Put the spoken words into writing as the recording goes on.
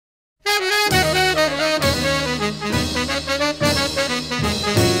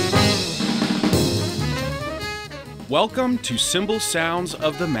Welcome to Cymbal Sounds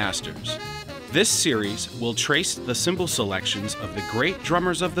of the Masters. This series will trace the cymbal selections of the great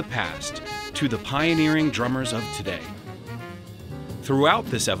drummers of the past to the pioneering drummers of today. Throughout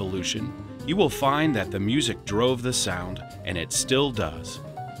this evolution, you will find that the music drove the sound, and it still does.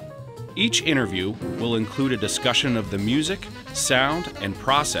 Each interview will include a discussion of the music, sound, and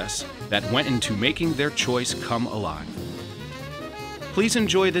process that went into making their choice come alive. Please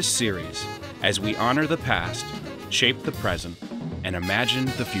enjoy this series as we honor the past, shape the present, and imagine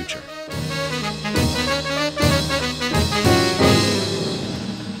the future.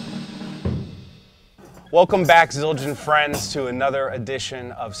 Welcome back, Zildjian friends, to another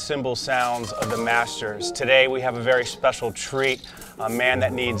edition of Cymbal Sounds of the Masters. Today we have a very special treat, a man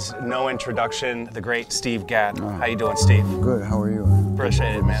that needs no introduction, the great Steve Gadd. How you doing, Steve? Good. How are you?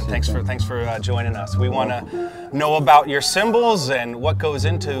 Appreciate it, man. Thanks for joining us. We want to know about your cymbals and what goes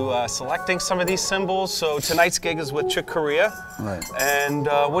into selecting some of these cymbals. So tonight's gig is with Chick Corea. Right. And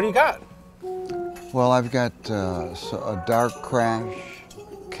what do you got? Well, I've got a Dark Crash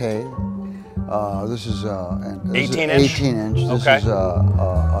K. This is an 18-inch? 18-inch. This Okay. is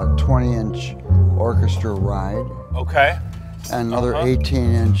a 20-inch orchestra ride. Okay. And another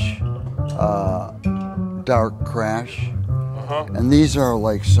 18-inch Dark Crash. And these are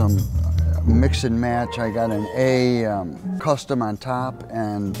like some mix and match. I got an A custom on top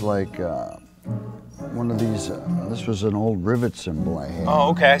and like one of these. This was an old rivet cymbal I had. Oh,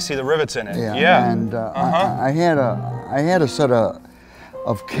 okay. I see the rivets in it. Yeah. And I had a set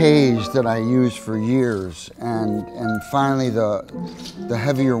of K's that I used for years, and finally the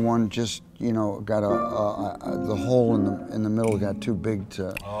heavier one just got the hole in the middle got too big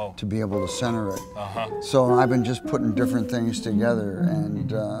to be able to center it. So I've been just putting different things together,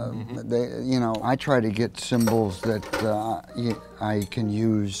 and I try to get cymbals that I can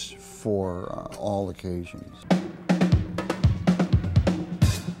use for all occasions.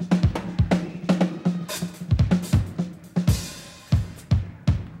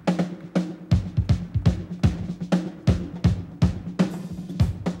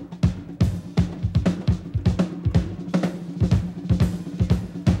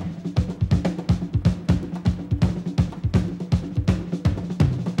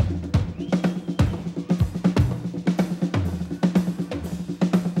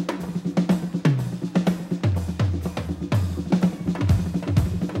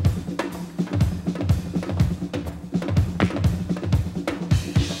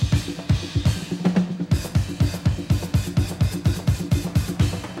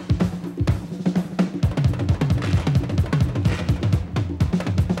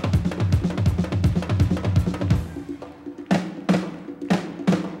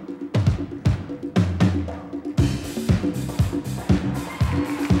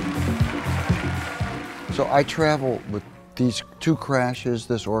 So I travel with these two crashes,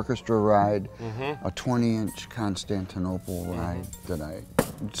 this orchestra ride, a 20-inch Constantinople ride that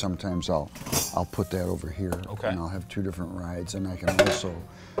sometimes I'll put that over here, and I'll have two different rides, and I can also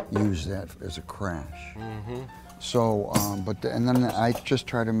use that as a crash. So, and then I just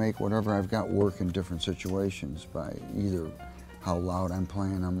try to make whatever I've got work in different situations by either how loud I'm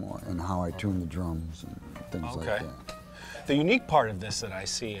playing them and how I tune the drums and things like that. The unique part of this that I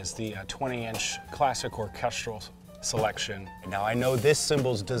see is the 20-inch classic orchestral selection. Now, I know this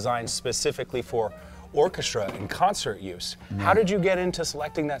cymbal's designed specifically for orchestra and concert use. How did you get into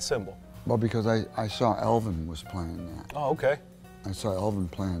selecting that cymbal? Well, because I saw Elvin was playing that. Oh, okay. I saw Elvin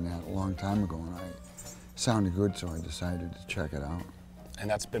playing that a long time ago, and it sounded good, so I decided to check it out. And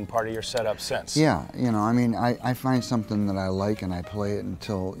that's been part of your setup since? Yeah, I mean, I find something that I like and I play it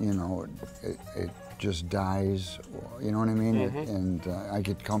until, it just dies, you know what I mean? And I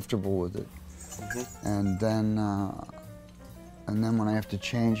get comfortable with it. And then when I have to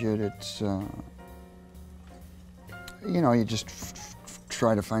change it, it's, you just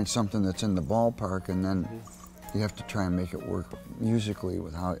try to find something that's in the ballpark, and then you have to try and make it work musically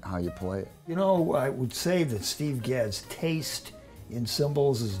with how you play it. I would say that Steve Gadd's taste in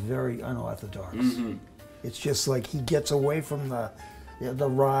cymbals is very unorthodox. It's just like he gets away from the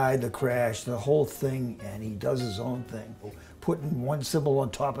ride, the crash, the whole thing, and he does his own thing. Putting one cymbal on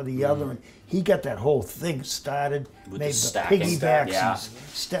top of the other, and he got that whole thing started, with made the stacking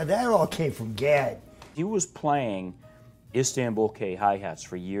piggybacks. That all came from Gadd. He was playing Istanbul K hi-hats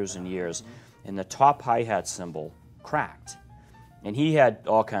for years and years, and the top hi-hat cymbal cracked. And he had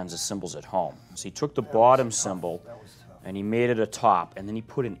all kinds of cymbals at home. So he took the bottom cymbal and he made it a top, and then he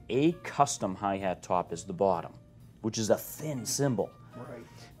put an A custom hi-hat top as the bottom, which is a thin cymbal. Right.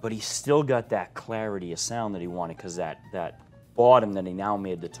 But he still got that clarity of sound that he wanted, because that bottom that he now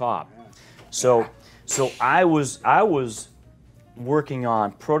made the top So I was working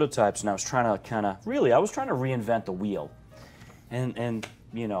on prototypes, and I was trying to reinvent the wheel. And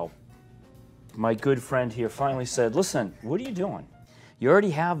you know, my good friend here finally said, listen, what are you doing? You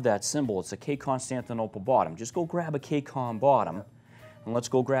already have that cymbal. It's a K Constantinople bottom. Just go grab a K-Con bottom, and let's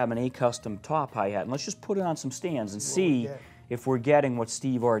go grab an A custom top hi-hat, and let's just put it on some stands and see if we're getting what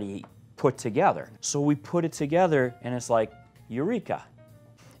Steve already put together. So we put it together, and it's like, eureka.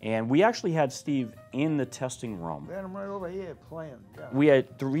 And we actually had Steve in the testing room. Man, I'm right over here playing. Yeah. We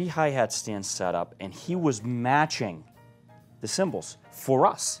had 3 hi-hat stands set up, and he was matching the cymbals for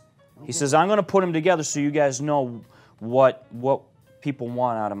us. He says, I'm going to put them together so you guys know what people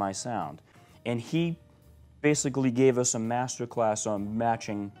want out of my sound. And he basically gave us a master class on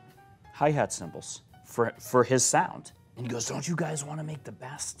matching hi-hat cymbals for his sound. And he goes, don't you guys want to make the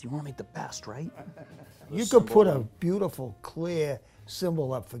best? You want to make the best, right? You could put a beautiful, clear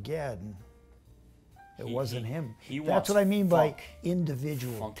cymbal up for Gadd, and it wasn't him. That's what I mean by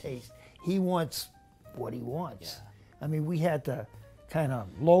individual taste. He wants what he wants. Yeah. I mean, we had to kind of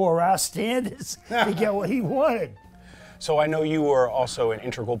lower our standards to get what he wanted. So I know you were also an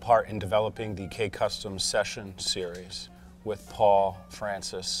integral part in developing the K-Custom Session series with Paul,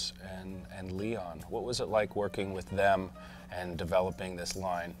 Francis, and Leon. What was it like working with them and developing this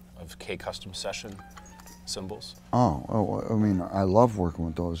line of K-Custom Session cymbals? Oh, I mean, I love working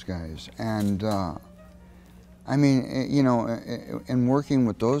with those guys. And I mean, you know, in working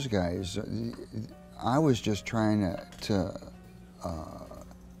with those guys, I was just trying to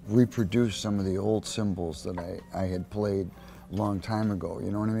reproduce some of the old cymbals that I had played a long time ago.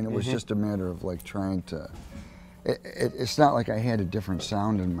 You know what I mean? It was just a matter of like trying to. It's not like I had a different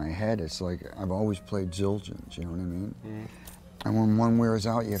sound in my head. It's like I've always played Zildjians. You know what I mean? And when one wears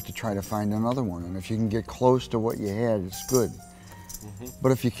out, you have to try to find another one. And if you can get close to what you had, it's good.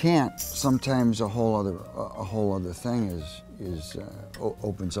 But if you can't, sometimes a whole other thing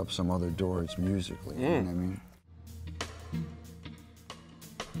opens up some other doors musically. You know what I mean?